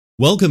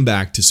Welcome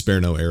back to Spare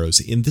No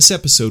Arrows. In this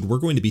episode, we're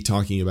going to be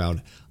talking about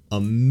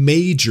a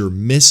major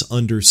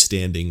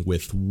misunderstanding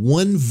with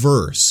one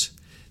verse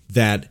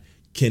that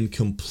can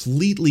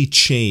completely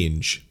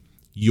change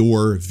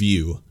your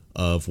view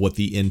of what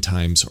the end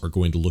times are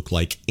going to look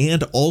like,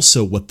 and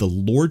also what the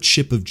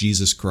Lordship of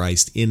Jesus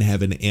Christ in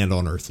heaven and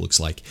on earth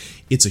looks like.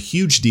 It's a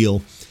huge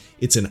deal.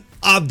 It's an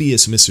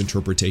obvious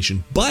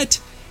misinterpretation,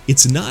 but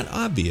it's not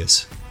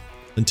obvious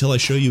until I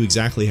show you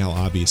exactly how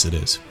obvious it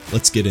is.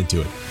 Let's get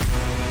into it.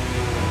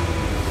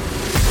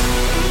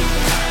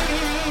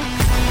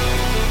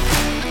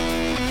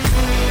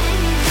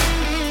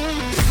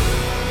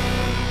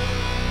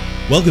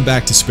 Welcome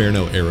back to Spare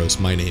No Arrows.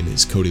 My name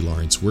is Cody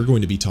Lawrence. We're going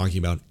to be talking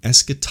about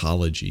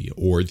eschatology,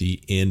 or the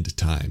end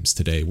times,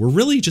 today. We're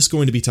really just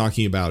going to be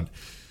talking about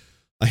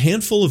a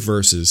handful of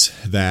verses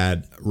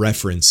that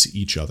reference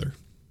each other.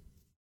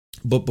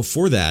 But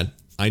before that,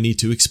 I need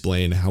to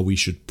explain how we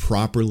should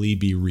properly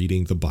be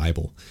reading the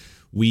Bible.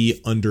 We,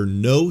 under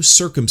no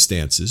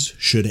circumstances,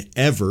 should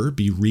ever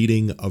be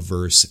reading a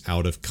verse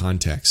out of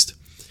context.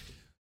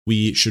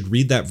 We should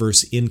read that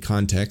verse in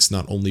context,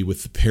 not only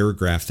with the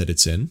paragraph that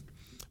it's in,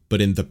 but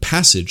in the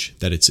passage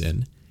that it's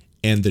in,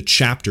 and the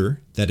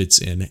chapter that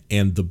it's in,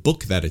 and the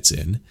book that it's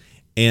in,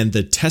 and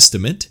the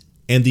Testament,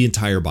 and the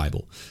entire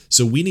Bible.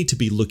 So we need to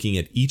be looking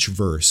at each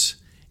verse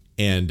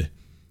and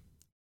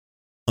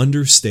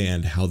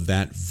understand how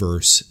that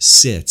verse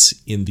sits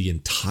in the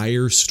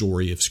entire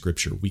story of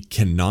Scripture. We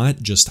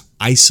cannot just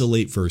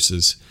isolate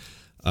verses,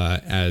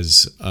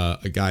 as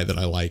a guy that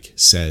I like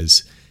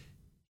says.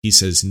 He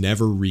says,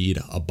 never read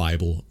a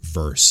Bible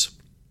verse.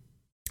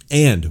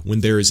 And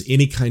when there is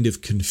any kind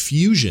of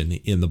confusion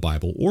in the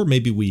Bible, or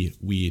maybe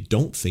we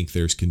don't think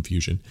there's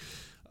confusion,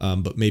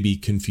 but maybe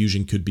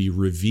confusion could be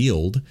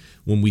revealed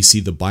when we see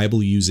the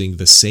Bible using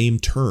the same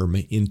term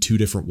in two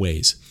different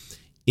ways.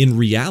 In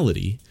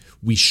reality,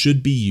 we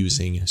should be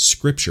using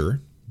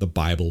Scripture, the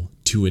Bible,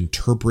 to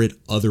interpret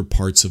other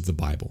parts of the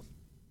Bible.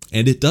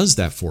 And it does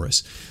that for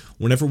us.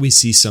 Whenever we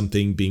see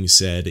something being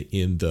said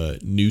in the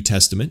New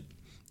Testament,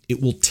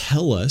 it will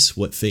tell us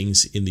what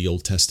things in the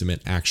Old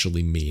Testament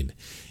actually mean.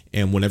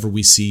 And whenever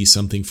we see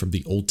something from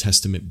the Old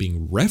Testament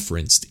being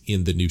referenced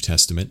in the New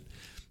Testament,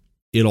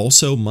 it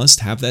also must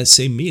have that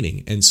same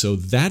meaning. And so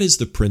that is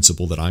the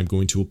principle that I'm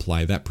going to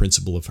apply, that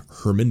principle of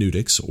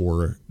hermeneutics,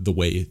 or the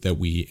way that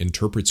we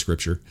interpret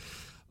Scripture,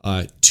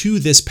 to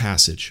this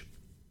passage.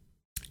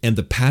 And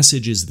the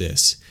passage is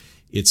this.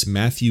 It's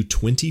Matthew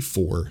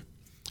 24,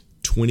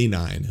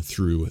 29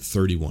 through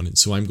 31. And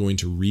so I'm going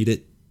to read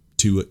it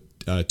to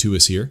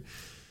us here.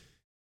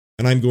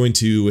 And I'm going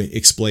to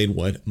explain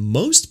what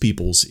most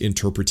people's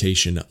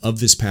interpretation of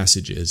this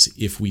passage is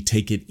if we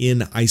take it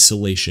in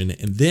isolation.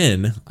 And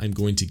then I'm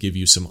going to give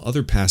you some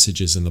other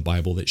passages in the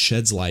Bible that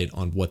sheds light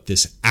on what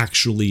this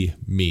actually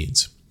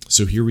means.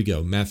 So here we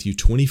go. Matthew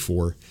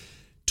 24,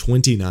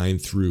 29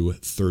 through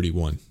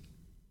 31.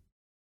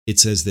 It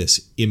says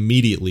this: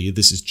 immediately,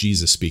 this is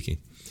Jesus speaking,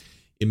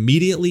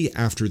 immediately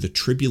after the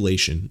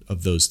tribulation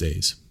of those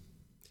days,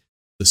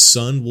 the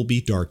sun will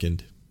be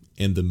darkened,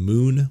 and the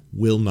moon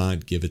will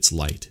not give its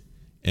light,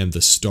 and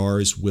the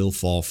stars will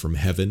fall from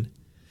heaven,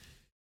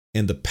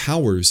 and the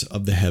powers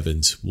of the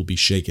heavens will be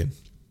shaken.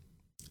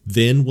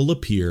 Then will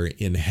appear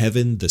in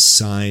heaven the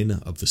sign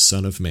of the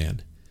Son of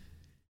Man.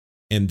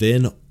 And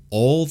then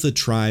all the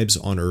tribes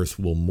on earth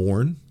will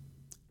mourn,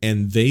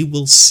 and they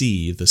will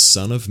see the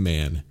Son of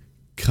Man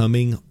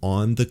coming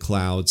on the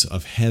clouds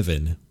of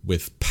heaven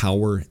with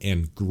power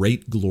and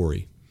great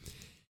glory.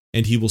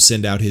 And he will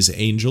send out his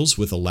angels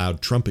with a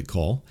loud trumpet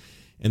call,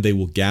 and they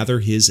will gather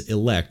his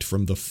elect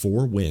from the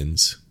four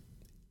winds,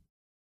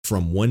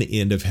 from one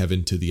end of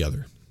heaven to the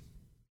other.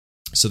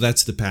 So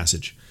that's the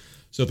passage.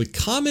 So the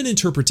common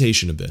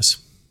interpretation of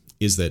this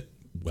is that,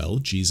 well,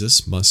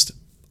 Jesus must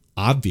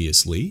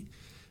obviously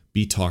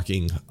be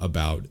talking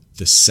about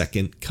the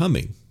second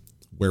coming,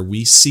 where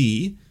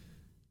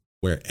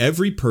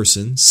every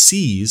person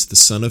sees the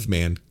Son of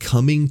Man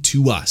coming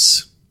to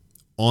us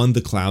on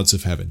the clouds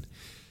of heaven.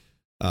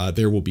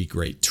 There will be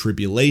great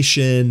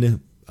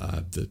tribulation,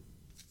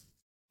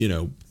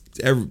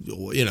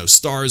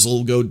 stars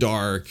will go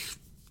dark,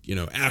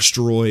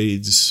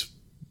 asteroids,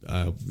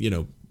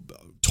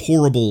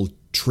 horrible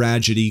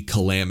tragedy,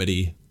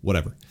 calamity,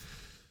 whatever.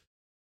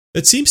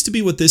 That seems to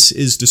be what this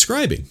is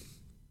describing.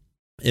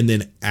 And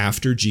then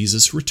after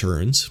Jesus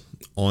returns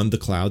on the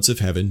clouds of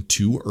heaven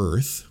to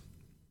earth,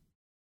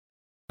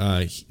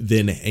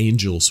 then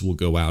angels will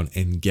go out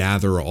and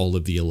gather all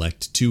of the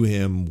elect to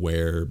him,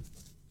 where,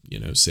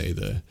 say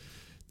the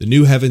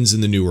new heavens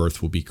and the new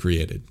earth will be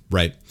created,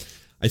 right?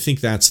 I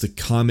think that's the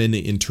common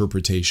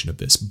interpretation of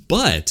this.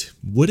 But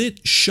would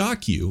it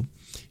shock you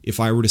if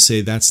I were to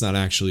say that's not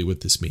actually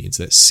what this means?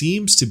 That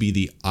seems to be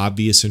the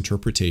obvious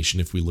interpretation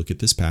if we look at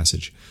this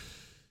passage.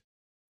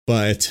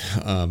 But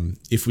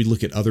if we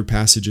look at other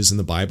passages in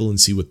the Bible and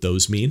see what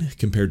those mean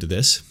compared to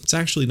this, it's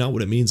actually not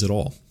what it means at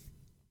all.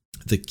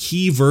 The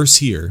key verse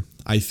here,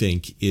 I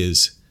think,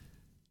 is,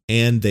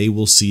 and they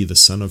will see the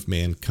Son of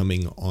Man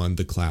coming on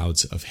the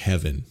clouds of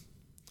heaven.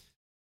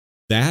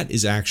 That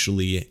is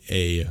actually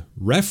a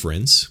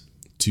reference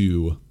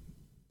to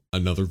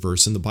another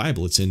verse in the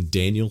Bible. It's in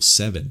Daniel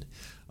 7,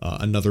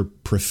 another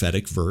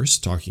prophetic verse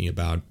talking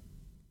about,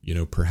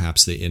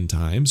 perhaps the end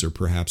times or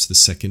perhaps the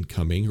second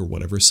coming or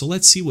whatever. So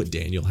let's see what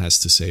Daniel has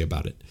to say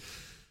about it.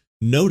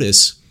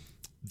 Notice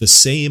the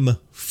same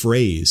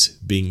phrase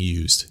being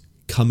used,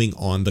 coming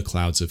on the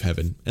clouds of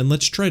heaven. And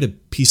let's try to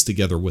piece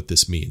together what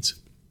this means.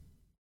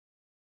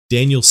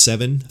 Daniel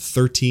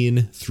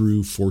 7:13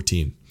 through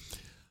 14.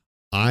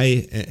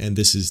 And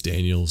this is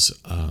Daniel's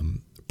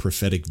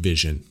prophetic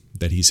vision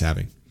that he's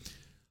having.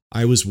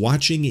 I was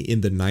watching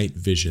in the night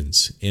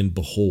visions, and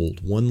behold,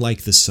 one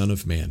like the Son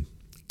of Man,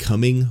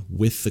 coming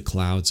with the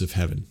clouds of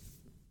heaven.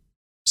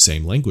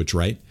 Same language,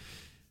 right?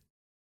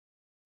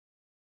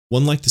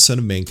 One like the Son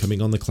of Man coming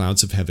on the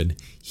clouds of heaven.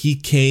 He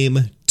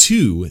came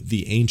to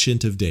the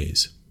Ancient of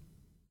Days,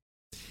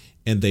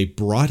 and they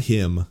brought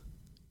him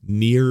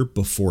near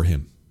before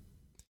him.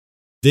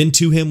 Then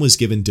to him was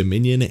given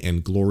dominion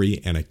and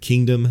glory and a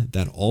kingdom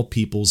that all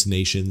peoples,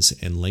 nations,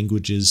 and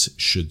languages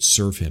should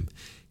serve him.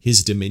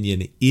 His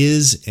dominion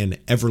is an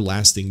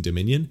everlasting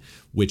dominion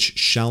which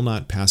shall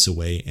not pass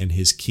away, and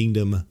his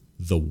kingdom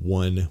the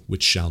one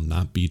which shall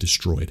not be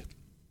destroyed.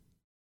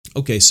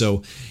 Okay,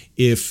 so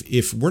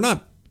if we're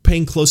not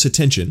paying close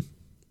attention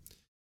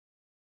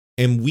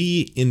and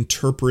we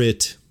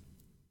interpret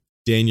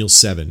Daniel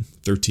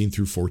 7:13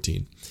 through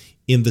 14,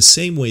 in the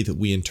same way that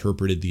we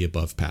interpreted the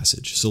above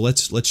passage. So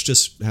let's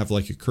just have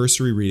like a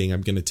cursory reading.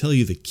 I'm going to tell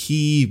you the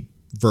key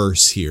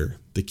verse here,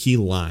 the key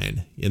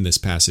line in this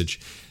passage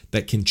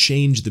that can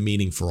change the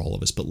meaning for all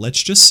of us. But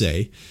let's just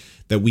say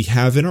that we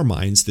have in our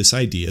minds this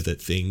idea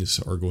that things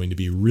are going to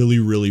be really,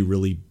 really,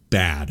 really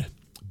bad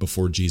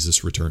before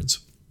Jesus returns.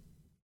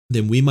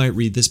 Then we might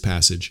read this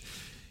passage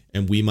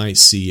and we might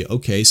see,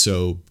 okay,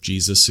 so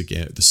Jesus,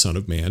 again, the Son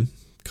of Man,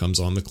 comes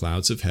on the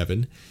clouds of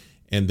heaven,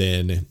 and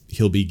then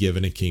he'll be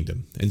given a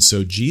kingdom. And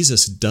so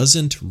Jesus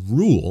doesn't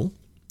rule.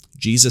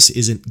 Jesus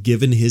isn't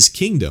given his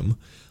kingdom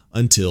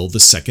until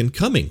the second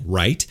coming,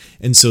 right?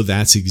 And so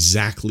that's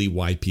exactly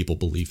why people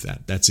believe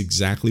that. That's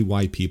exactly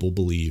why people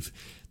believe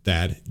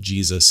that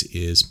Jesus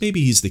is,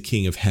 maybe he's the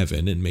king of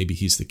heaven and maybe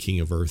he's the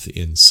king of earth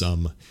in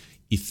some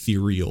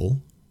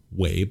ethereal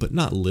way, but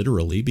not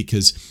literally,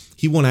 because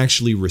he won't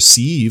actually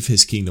receive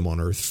his kingdom on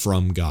earth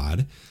from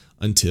God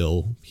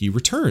until he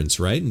returns,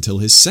 right? Until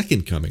his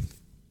second coming.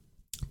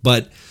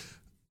 But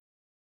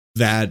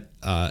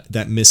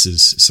that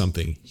misses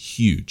something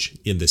huge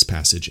in this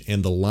passage.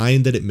 And the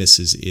line that it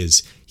misses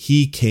is,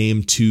 he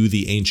came to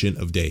the Ancient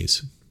of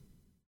Days.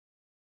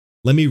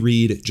 Let me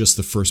read just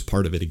the first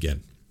part of it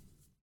again.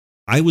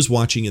 I was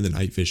watching in the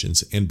night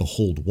visions, and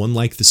behold, one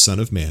like the Son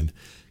of Man,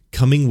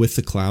 coming with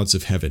the clouds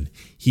of heaven.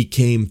 He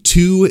came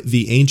to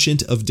the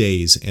Ancient of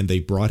Days, and they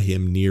brought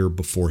him near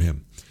before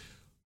him.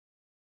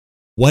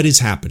 What is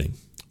happening?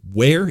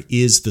 Where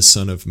is the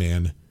Son of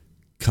Man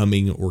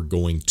coming or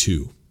going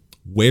to?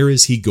 Where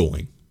is he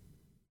going?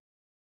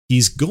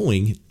 He's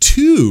going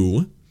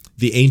to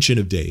the Ancient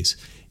of Days.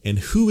 And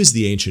who is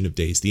the Ancient of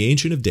Days? The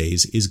Ancient of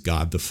Days is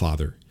God the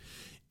Father.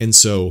 And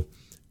so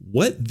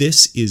what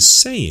this is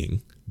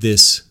saying,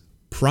 this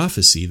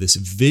prophecy, this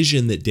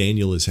vision that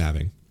Daniel is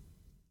having,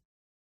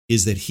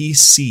 is that he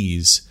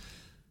sees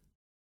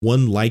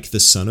one like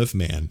the Son of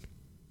Man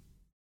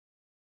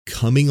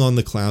coming on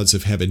the clouds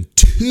of heaven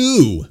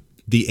to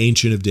the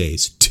Ancient of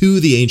Days, to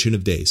the Ancient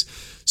of Days.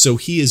 So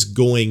he is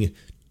going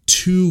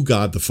to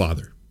God the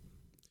Father.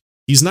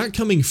 He's not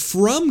coming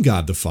from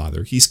God the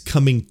Father. He's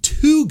coming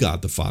to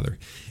God the Father.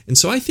 And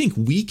so I think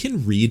we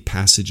can read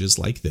passages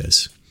like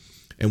this,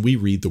 and we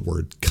read the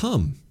word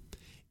come,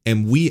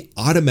 and we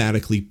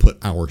automatically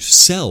put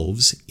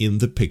ourselves in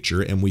the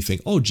picture, and we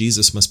think, oh,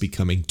 Jesus must be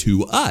coming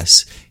to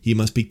us. He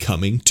must be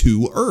coming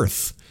to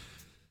earth.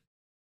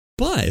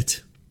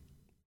 But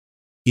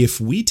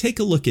if we take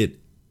a look at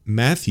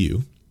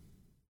Matthew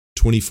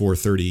 29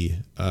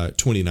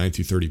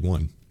 through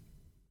 31,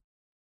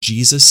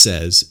 Jesus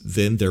says,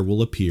 then there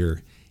will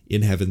appear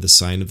in heaven the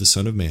sign of the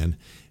Son of Man,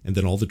 and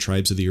then all the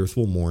tribes of the earth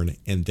will mourn,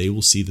 and they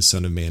will see the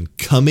Son of Man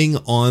coming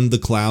on the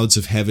clouds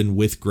of heaven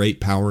with great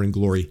power and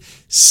glory.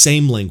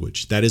 Same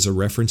language. That is a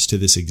reference to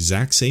this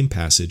exact same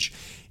passage.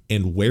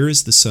 And where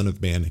is the Son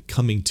of Man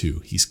coming to?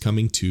 He's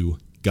coming to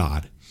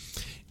God.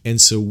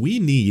 And so we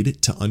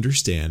need to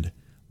understand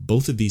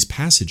both of these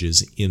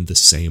passages in the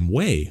same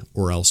way,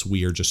 or else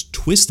we are just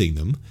twisting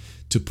them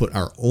to put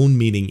our own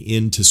meaning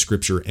into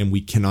Scripture, and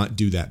we cannot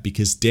do that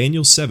because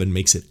Daniel 7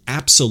 makes it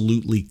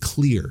absolutely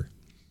clear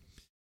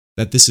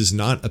that this is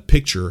not a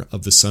picture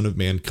of the Son of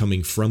Man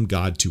coming from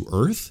God to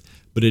earth,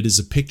 but it is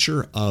a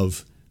picture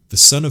of the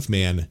Son of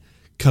Man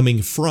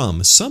coming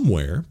from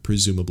somewhere,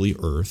 presumably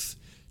earth,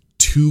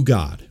 to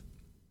God.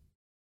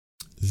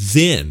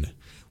 Then,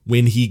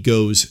 when he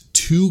goes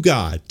to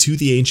God, to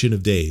the Ancient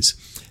of Days,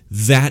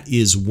 that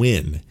is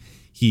when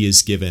he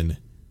is given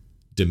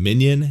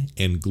dominion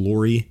and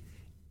glory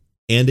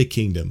and a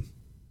kingdom.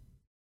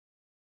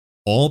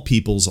 All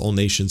peoples, all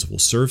nations will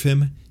serve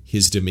him.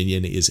 His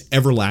dominion is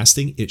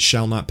everlasting, it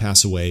shall not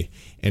pass away,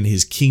 and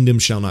his kingdom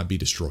shall not be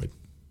destroyed.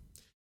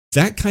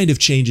 That kind of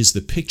changes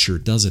the picture,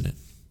 doesn't it?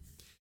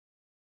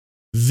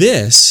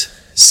 This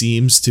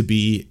seems to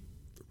be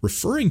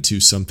referring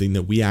to something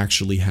that we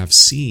actually have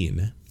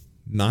seen,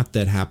 not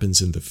that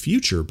happens in the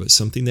future, but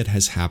something that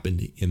has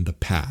happened in the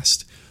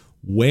past.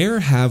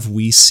 Where have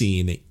we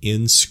seen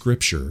in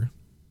Scripture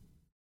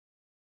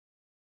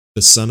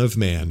the Son of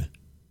Man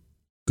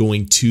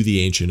going to the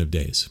Ancient of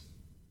Days?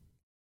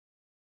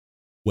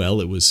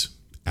 Well, it was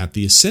at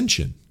the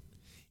Ascension.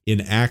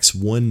 In Acts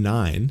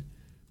 1:9,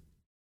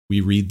 we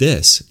read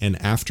this, "And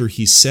after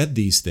he said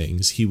these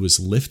things, he was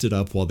lifted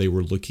up while they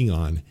were looking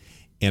on,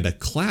 and a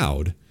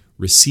cloud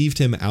received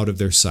him out of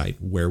their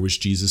sight." Where was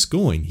Jesus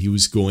going? He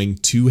was going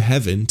to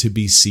heaven to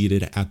be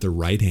seated at the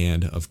right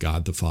hand of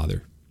God the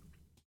Father.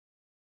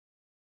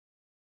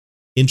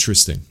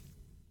 Interesting.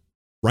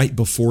 Right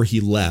before he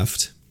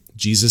left,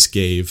 Jesus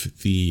gave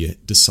the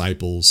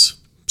disciples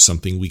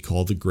something we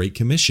call the Great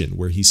Commission,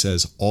 where he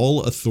says,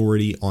 "All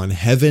authority on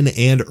heaven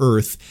and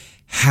earth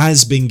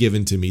has been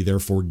given to me,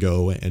 therefore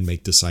go and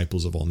make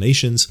disciples of all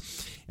nations."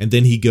 And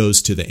then he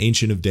goes to the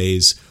Ancient of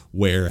Days,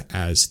 where,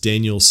 as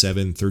Daniel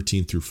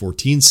 7:13 through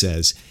 14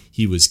 says,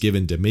 he was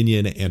given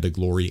dominion and a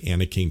glory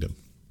and a kingdom.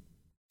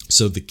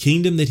 So the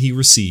kingdom that he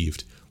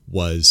received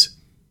was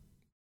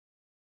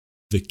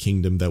the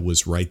kingdom that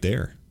was right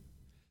there.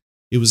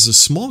 It was a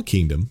small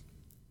kingdom,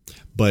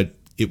 but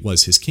it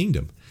was his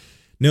kingdom.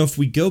 Now, if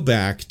we go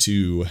back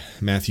to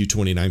Matthew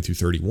 29 through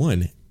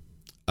 31,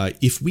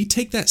 if we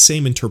take that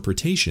same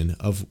interpretation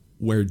of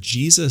where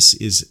Jesus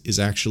is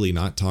actually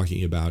not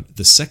talking about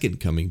the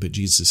second coming, but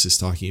Jesus is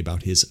talking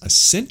about his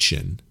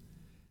ascension,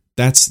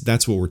 that's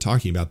what we're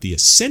talking about, the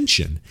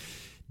ascension.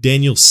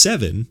 Daniel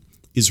 7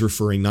 is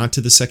referring not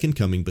to the second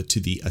coming, but to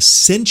the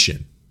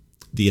ascension.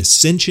 The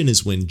ascension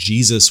is when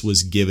Jesus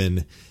was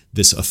given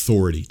this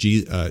authority.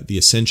 The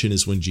ascension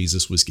is when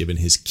Jesus was given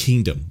his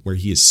kingdom, where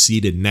he is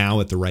seated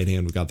now at the right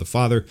hand of God the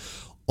Father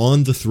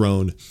on the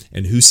throne.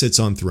 And who sits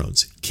on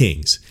thrones?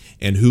 Kings.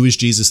 And who is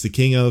Jesus the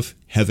king of?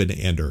 Heaven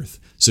and earth.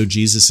 So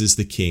Jesus is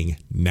the king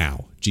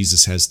now.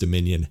 Jesus has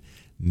dominion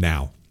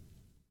now.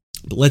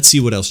 But let's see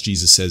what else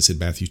Jesus says in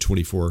Matthew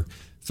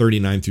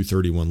 24:39 through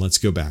 31. Let's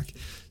go back.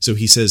 So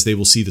he says, "They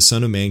will see the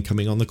Son of Man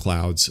coming on the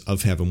clouds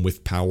of heaven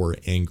with power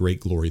and great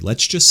glory."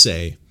 Let's just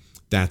say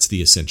that's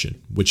the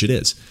ascension, which it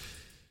is.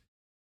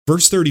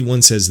 Verse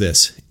 31 says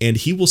this, "And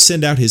he will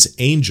send out his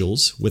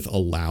angels with a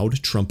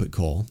loud trumpet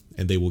call,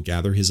 and they will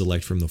gather his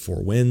elect from the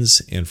four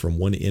winds and from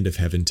one end of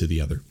heaven to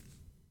the other."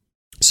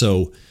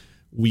 So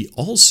we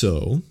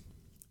also,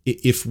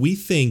 if we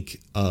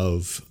think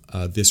of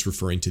this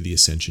referring to the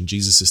ascension,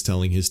 Jesus is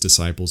telling his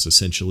disciples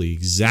essentially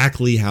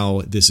exactly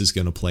how this is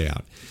going to play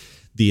out.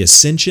 The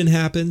ascension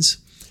happens,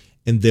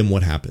 and then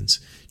what happens?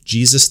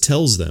 Jesus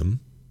tells them,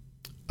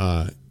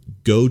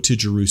 go to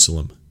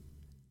Jerusalem,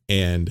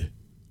 and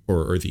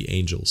or the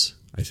angels,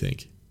 I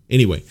think.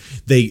 Anyway,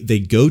 they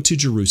go to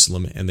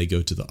Jerusalem, and they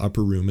go to the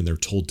upper room, and they're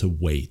told to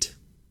wait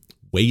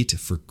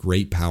for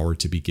great power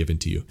to be given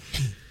to you.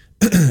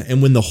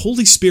 And when the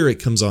Holy Spirit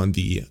comes on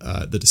the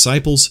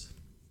disciples,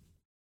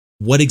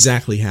 what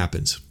exactly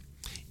happens?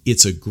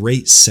 It's a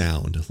great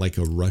sound, like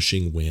a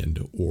rushing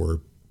wind,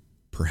 or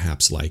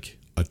perhaps like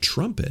a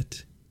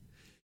trumpet.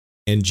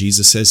 And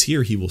Jesus says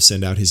here he will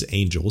send out his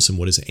angels. And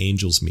what does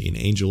angels mean?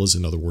 Angel is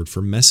another word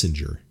for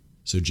messenger.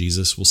 So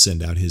Jesus will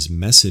send out his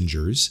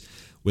messengers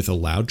with a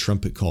loud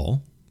trumpet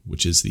call,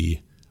 which is the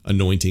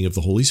anointing of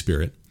the Holy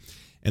Spirit,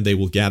 and they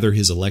will gather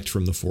his elect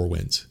from the four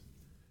winds.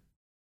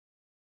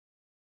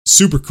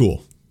 Super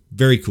cool.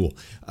 Very cool.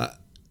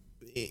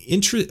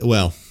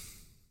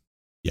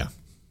 Yeah.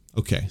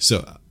 Okay,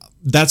 so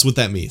that's what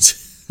that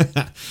means.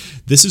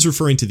 This is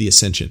referring to the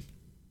ascension.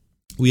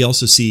 We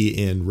also see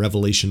in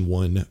Revelation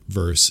 1,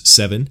 verse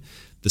 7,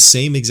 the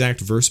same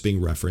exact verse being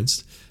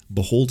referenced.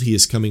 "Behold, he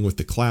is coming with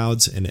the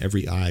clouds, and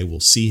every eye will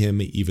see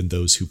him, even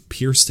those who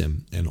pierced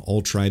him, and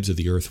all tribes of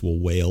the earth will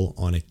wail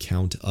on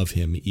account of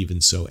him.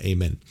 Even so,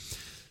 amen."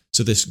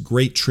 So this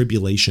great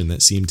tribulation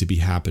that seemed to be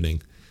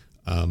happening,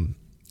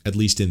 at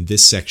least in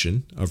this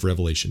section of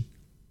Revelation,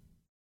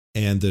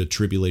 and the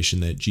tribulation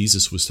that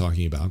Jesus was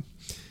talking about,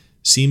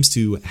 seems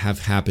to have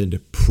happened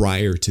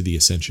prior to the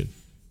ascension,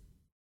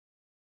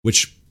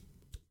 which,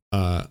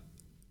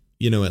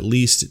 at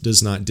least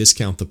does not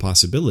discount the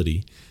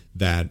possibility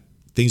that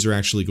things are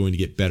actually going to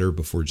get better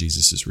before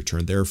Jesus'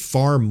 return. There are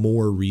far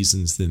more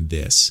reasons than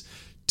this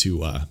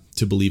to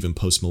believe in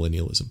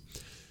postmillennialism,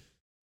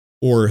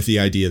 or the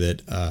idea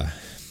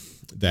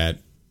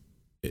that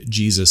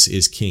Jesus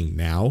is king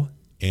now,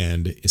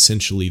 and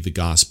essentially the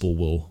gospel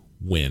will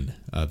win.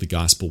 The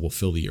gospel will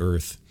fill the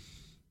earth.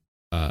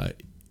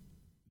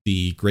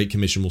 The Great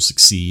Commission will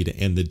succeed,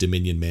 and the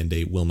dominion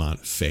mandate will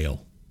not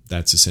fail.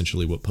 That's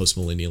essentially what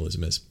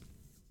postmillennialism is.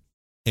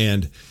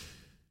 And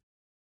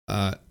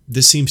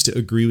this seems to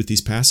agree with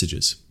these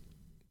passages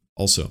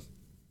also.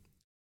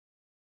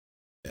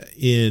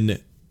 In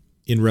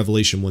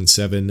Revelation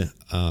 1:7,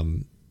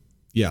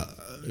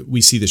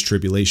 we see this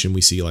tribulation.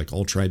 We see like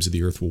all tribes of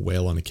the earth will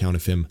wail on account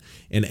of him,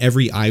 and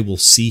every eye will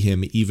see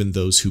him, even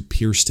those who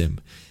pierced him.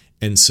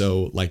 And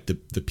so like the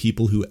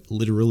people who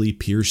literally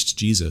pierced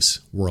Jesus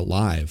were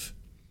alive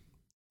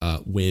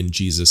when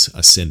Jesus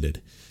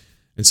ascended.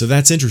 And so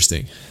that's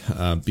interesting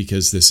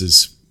because this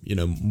is,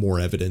 more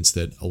evidence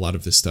that a lot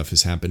of this stuff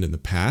has happened in the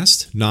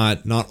past.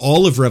 Not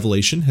all of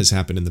Revelation has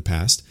happened in the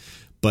past,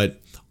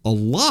 but a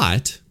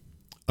lot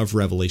of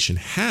Revelation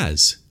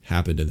has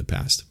happened in the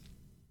past.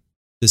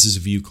 This is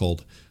a view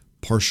called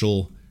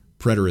partial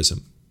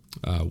preterism,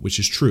 which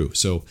is true.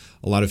 So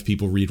a lot of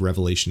people read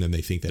Revelation and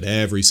they think that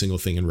every single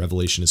thing in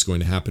Revelation is going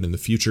to happen in the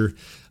future.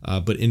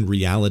 But in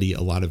reality,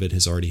 a lot of it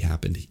has already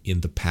happened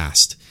in the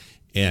past.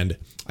 And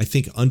I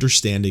think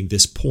understanding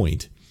this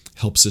point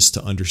helps us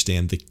to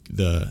understand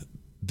the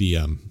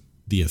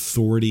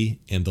authority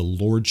and the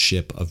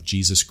lordship of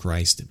Jesus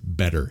Christ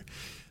better.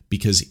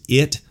 Because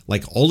it,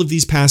 like all of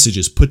these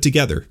passages put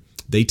together,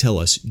 they tell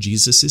us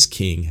Jesus is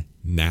king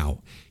now.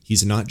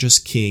 He's not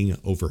just king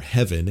over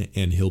heaven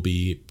and he'll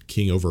be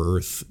king over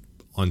earth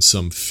on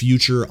some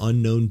future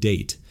unknown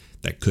date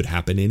that could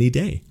happen any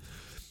day.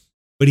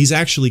 But he's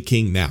actually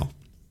king now.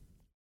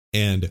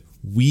 And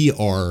we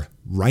are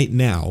right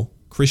now,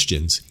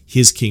 Christians,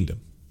 his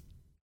kingdom.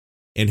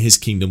 And his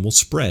kingdom will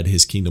spread.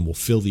 His kingdom will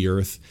fill the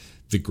earth.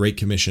 The Great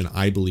Commission,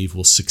 I believe,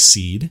 will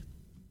succeed.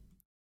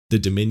 The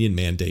dominion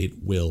mandate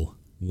will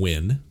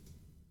win.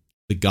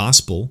 The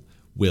gospel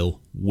will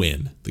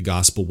win. The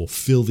gospel will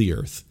fill the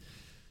earth.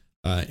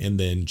 And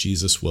then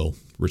Jesus will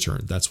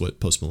return. That's what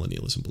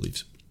postmillennialism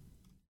believes.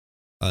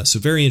 So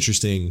very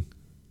interesting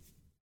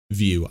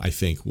view, I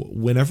think.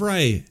 Whenever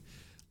I,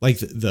 like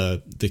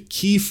the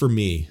key for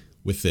me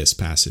with this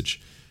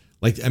passage,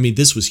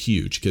 this was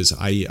huge because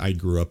I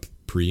grew up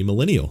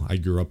pre-millennial. I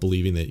grew up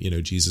believing that,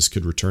 Jesus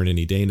could return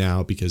any day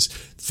now because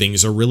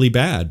things are really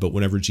bad. But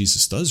whenever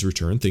Jesus does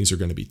return, things are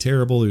going to be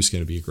terrible. There's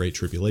going to be a great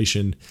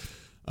tribulation.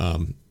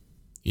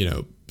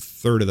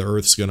 Third of the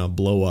earth's going to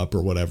blow up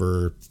or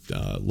whatever.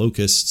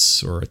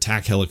 Locusts or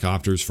attack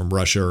helicopters from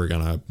Russia are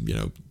going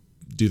to,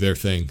 do their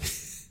thing.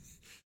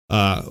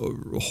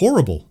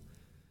 Horrible.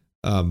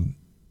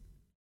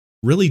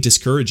 Really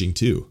discouraging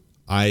too.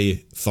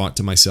 I thought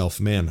to myself,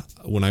 man,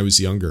 when I was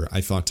younger, I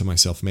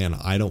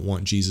don't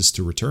want Jesus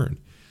to return.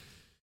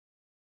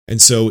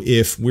 And so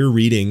if we're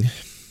reading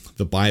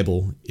the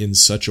Bible in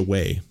such a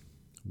way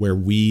where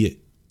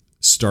we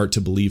start to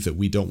believe that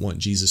we don't want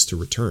Jesus to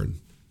return,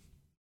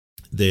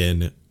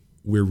 then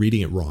we're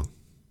reading it wrong.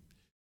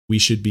 We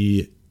should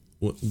be,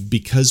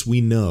 because we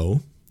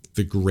know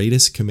the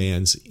greatest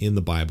commands in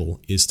the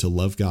Bible is to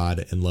love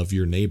God and love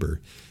your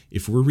neighbor.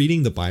 If we're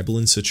reading the Bible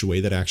in such a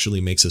way that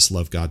actually makes us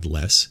love God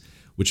less,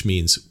 which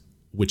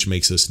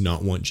makes us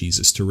not want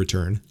Jesus to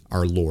return,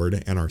 our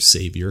Lord and our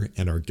Savior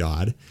and our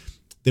God,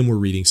 then we're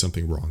reading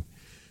something wrong.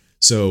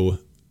 So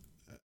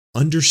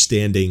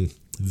understanding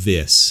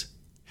this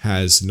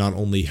has not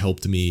only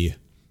helped me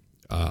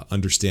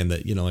understand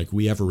that,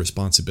 we have a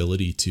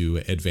responsibility to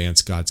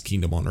advance God's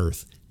kingdom on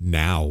earth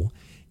now.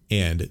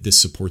 And this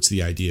supports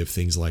the idea of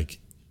things like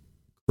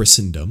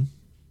Christendom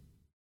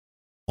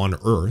on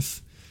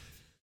earth.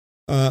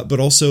 But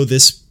also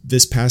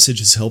this passage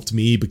has helped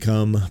me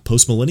become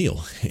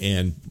postmillennial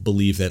and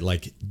believe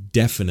that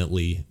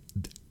definitely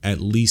at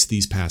least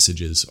these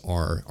passages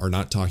are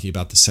not talking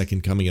about the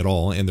second coming at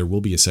all. And there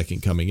will be a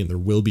second coming and there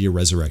will be a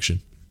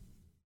resurrection,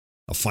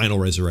 a final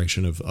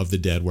resurrection of the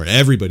dead where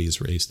everybody is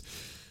raised.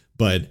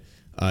 But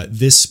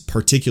this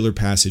particular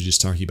passage is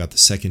talking about the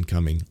second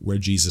coming where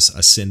Jesus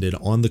ascended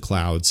on the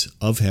clouds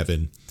of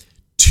heaven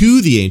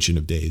to the Ancient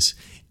of Days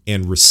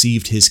and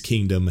received his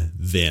kingdom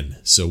then.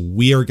 So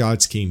we are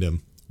God's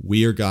kingdom.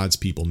 We are God's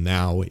people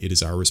now. It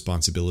is our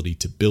responsibility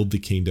to build the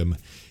kingdom.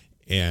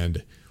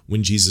 And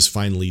when Jesus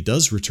finally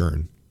does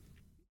return,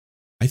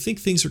 I think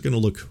things are going to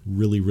look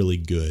really, really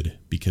good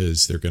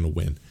because they're going to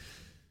win.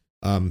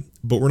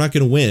 But we're not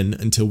going to win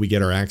until we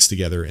get our acts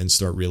together and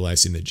start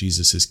realizing that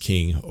Jesus is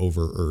king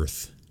over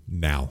earth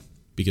now.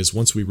 Because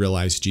once we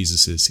realize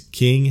Jesus is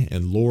king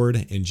and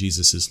Lord and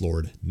Jesus is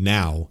Lord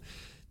now,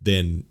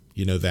 then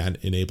that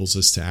enables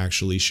us to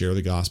actually share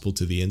the gospel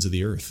to the ends of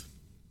the earth.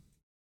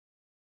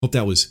 Hope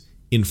that was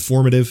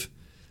informative.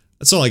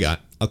 That's all I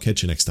got. I'll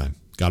catch you next time.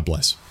 God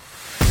bless.